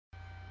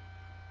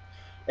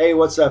Hey,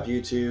 what's up,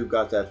 YouTube?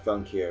 Got that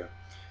funk here.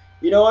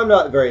 I'm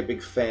not a very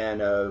big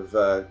fan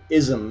of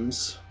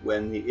isms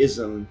when the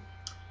ism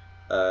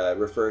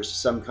refers to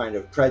some kind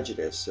of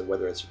prejudice, so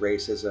whether it's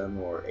racism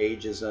or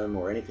ageism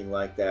or anything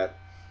like that,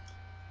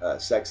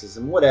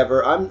 sexism,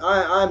 whatever. I'm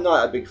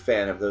not a big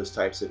fan of those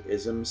types of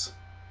isms.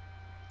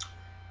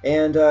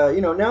 And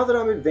now that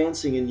I'm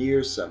advancing in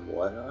years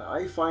somewhat,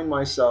 I find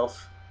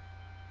myself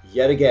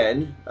yet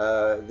again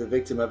the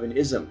victim of an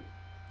ism.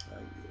 Uh,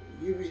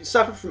 you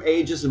suffer from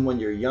ageism when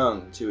you're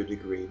young to a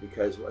degree,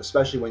 because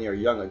especially when you're a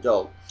young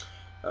adult,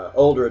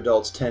 older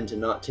adults tend to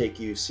not take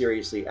you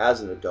seriously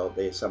as an adult.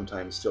 They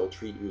sometimes still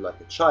treat you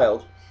like a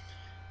child.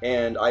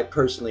 And I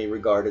personally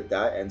regarded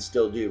that, and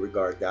still do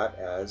regard that,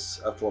 as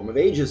a form of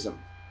ageism.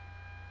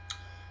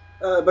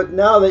 But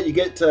now that you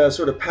get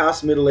sort of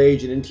past middle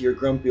age and into your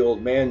grumpy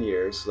old man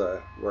years,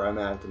 where I'm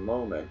at the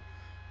moment,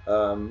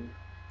 um,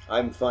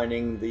 I'm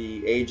finding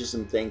the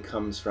ageism thing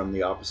comes from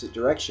the opposite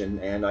direction,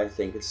 and I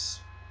think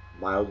it's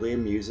mildly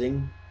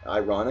amusing,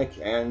 ironic,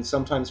 and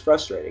sometimes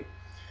frustrating.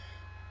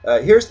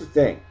 Here's the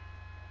thing: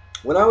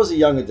 when I was a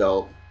young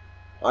adult,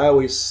 I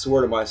always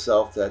swore to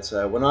myself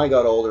that when I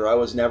got older, I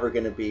was never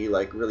going to be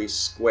like really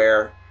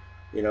square,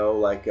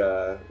 like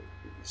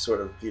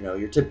sort of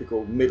your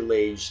typical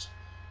middle-aged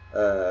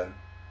uh,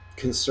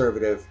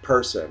 conservative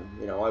person.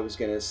 I was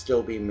going to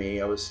still be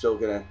me. I was still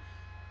going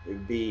to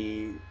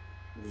be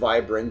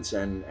vibrant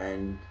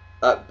and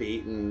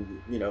upbeat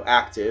and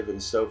active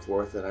and so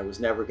forth. And I was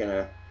never going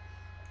to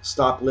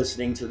stop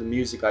listening to the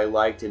music I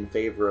liked in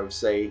favor of,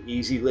 say,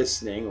 easy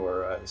listening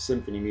or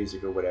symphony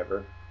music or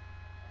whatever,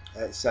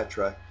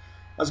 etc.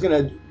 I was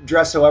going to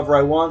dress however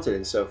I wanted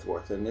and so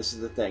forth. And this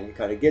is the thing, it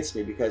kind of gets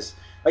me because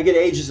I get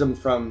ageism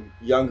from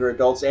younger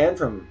adults and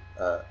from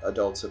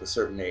adults of a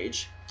certain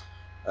age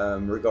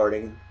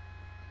regarding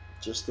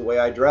just the way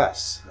I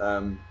dress.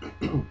 I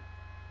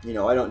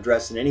don't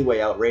dress in any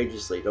way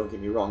outrageously, don't get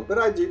me wrong, but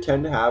I do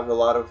tend to have a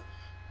lot of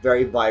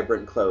very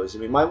vibrant clothes. I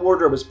mean, my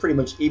wardrobe is pretty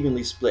much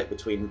evenly split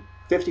between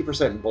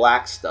 50%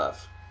 black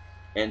stuff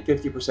and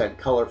 50%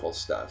 colorful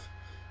stuff.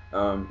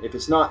 If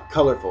it's not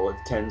colorful, it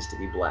tends to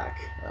be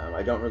black.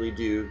 I don't really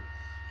do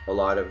a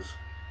lot of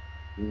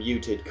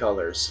muted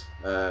colors,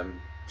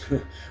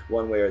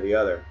 one way or the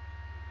other.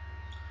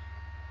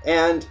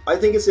 And I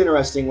think it's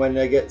interesting when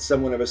I get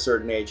someone of a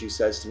certain age who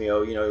says to me,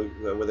 "Oh,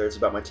 whether it's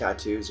about my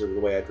tattoos or the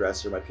way I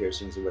dress or my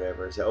piercings or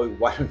whatever," and say, "Oh,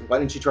 why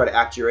don't you try to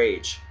act your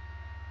age?"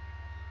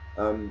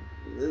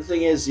 The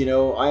thing is,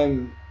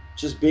 I'm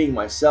just being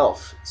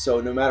myself.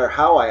 So no matter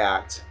how I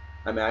act,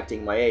 I'm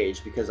acting my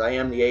age because I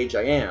am the age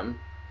I am,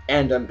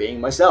 and I'm being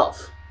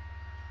myself.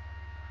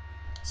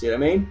 See what I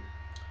mean?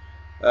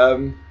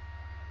 Um,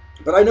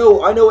 but I know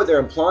what they're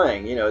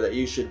implying. That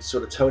you should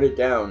sort of tone it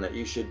down. That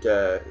you should,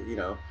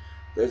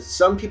 there's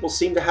some people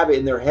seem to have it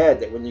in their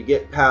head that when you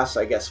get past,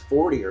 I guess,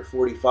 40 or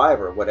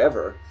 45 or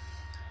whatever,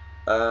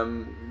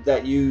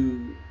 that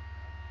you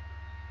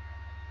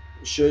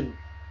should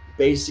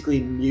basically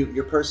mute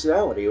your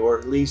personality or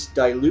at least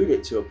dilute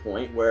it to a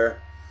point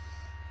where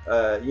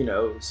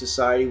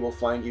society will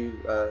find you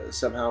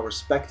somehow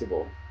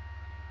respectable.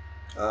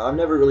 I've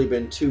never really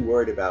been too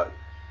worried about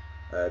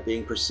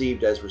being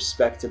perceived as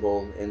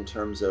respectable in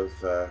terms of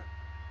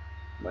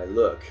my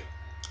look.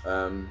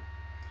 Um,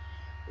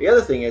 the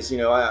other thing is,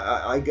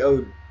 I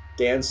go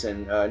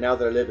dancing now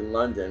that I live in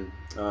London.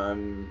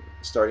 I'm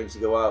starting to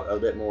go out a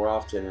bit more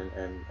often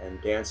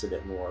and dance a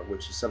bit more,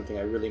 which is something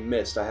I really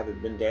missed. I haven't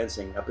been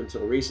dancing up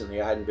until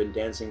recently. I hadn't been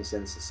dancing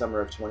since the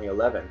summer of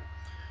 2011.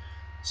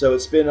 So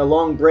it's been a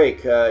long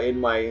break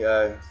in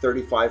my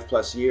 35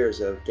 plus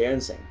years of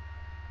dancing.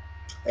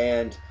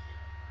 And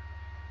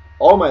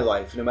all my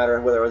life, no matter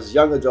whether I was a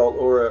young adult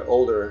or an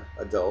older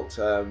adult,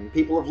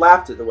 people have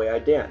laughed at the way I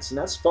dance, and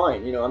that's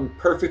fine. I'm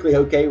perfectly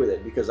okay with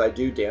it because I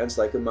do dance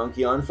like a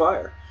monkey on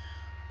fire.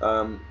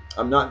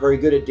 I'm not very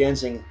good at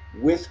dancing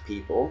with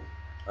people.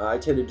 I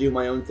tend to do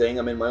my own thing.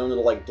 I'm in my own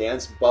little like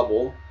dance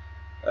bubble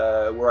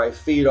where I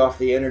feed off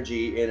the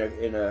energy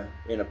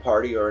in a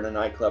party or in a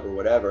nightclub or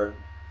whatever.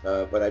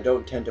 But I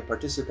don't tend to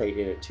participate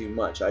in it too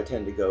much. I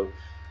tend to go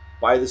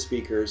by the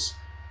speakers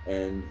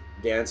and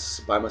dance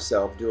by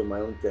myself, doing my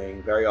own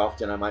thing. Very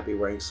often I might be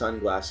wearing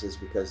sunglasses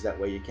because that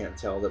way you can't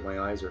tell that my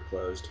eyes are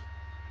closed.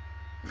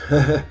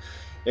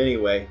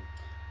 Anyway,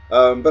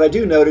 but I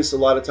do notice a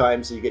lot of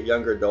times you get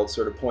younger adults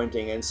sort of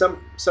pointing, and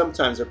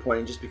sometimes they're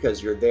pointing just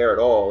because you're there at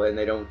all, and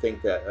they don't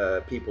think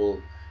that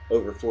people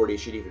over 40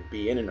 should even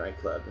be in a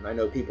nightclub. And I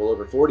know people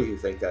over 40 who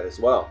think that as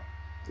well.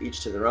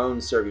 Each to their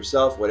own, serve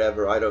yourself,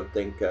 whatever. I don't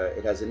think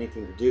it has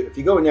anything to do. If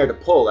you go in there to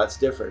pull, that's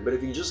different. But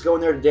if you just go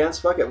in there to dance,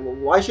 fuck it. Well,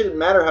 why should it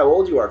matter how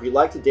old you are? If you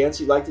like to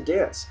dance, you like to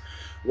dance.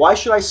 Why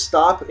should I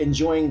stop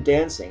enjoying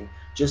dancing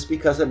just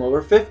because I'm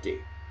over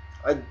 50?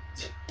 I,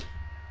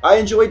 I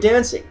enjoy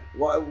dancing.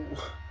 Why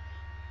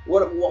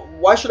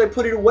should I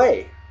put it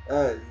away?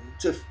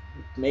 To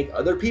make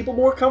other people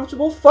more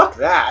comfortable? Fuck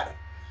that.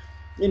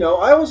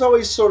 I was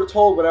always sort of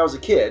told when I was a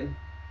kid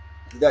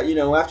that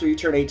after you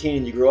turn 18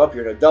 and you grow up,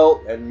 you're an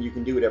adult and you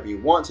can do whatever you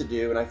want to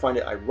do. And I find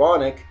it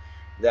ironic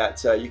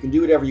that you can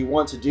do whatever you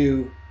want to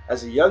do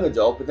as a young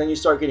adult, but then you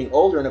start getting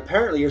older, and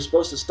apparently you're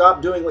supposed to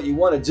stop doing what you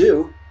want to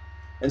do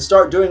and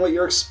start doing what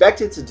you're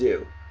expected to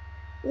do,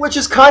 which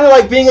is kind of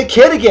like being a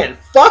kid again.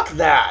 Fuck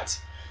that.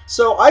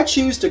 So I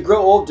choose to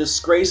grow old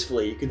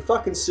disgracefully. You can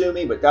fucking sue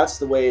me, but that's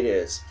the way it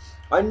is.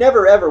 I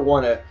never ever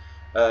want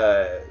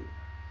to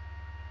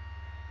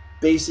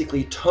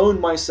basically tone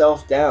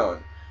myself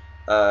down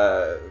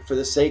for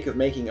the sake of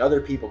making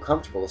other people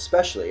comfortable,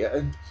 especially.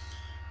 And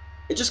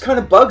it just kind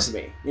of bugs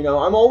me. You know,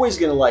 I'm always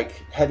going to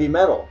like heavy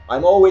metal.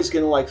 I'm always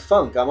going to like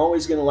funk. I'm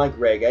always going to like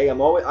reggae.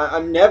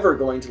 I'm never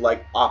going to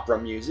like opera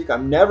music.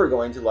 I'm never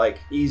going to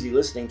like easy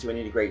listening to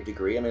any great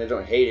degree. I mean, I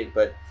don't hate it,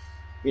 but,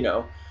 you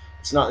know,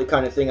 it's not the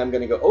kind of thing I'm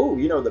going to go, oh,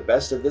 you know, the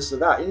best of this or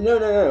that. No,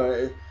 no,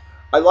 no.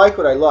 I like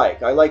what I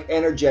like. I like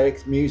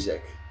energetic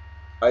music.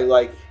 I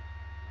like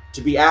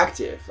to be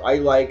active. I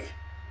like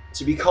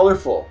to be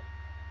colorful.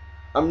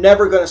 I'm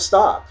never going to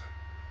stop.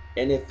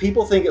 And if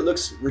people think it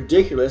looks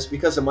ridiculous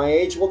because of my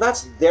age, well,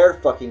 that's their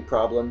fucking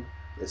problem.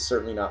 It's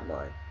certainly not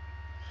mine.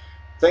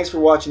 Thanks for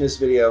watching this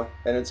video,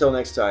 and until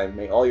next time,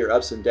 may all your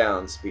ups and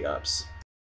downs be ups.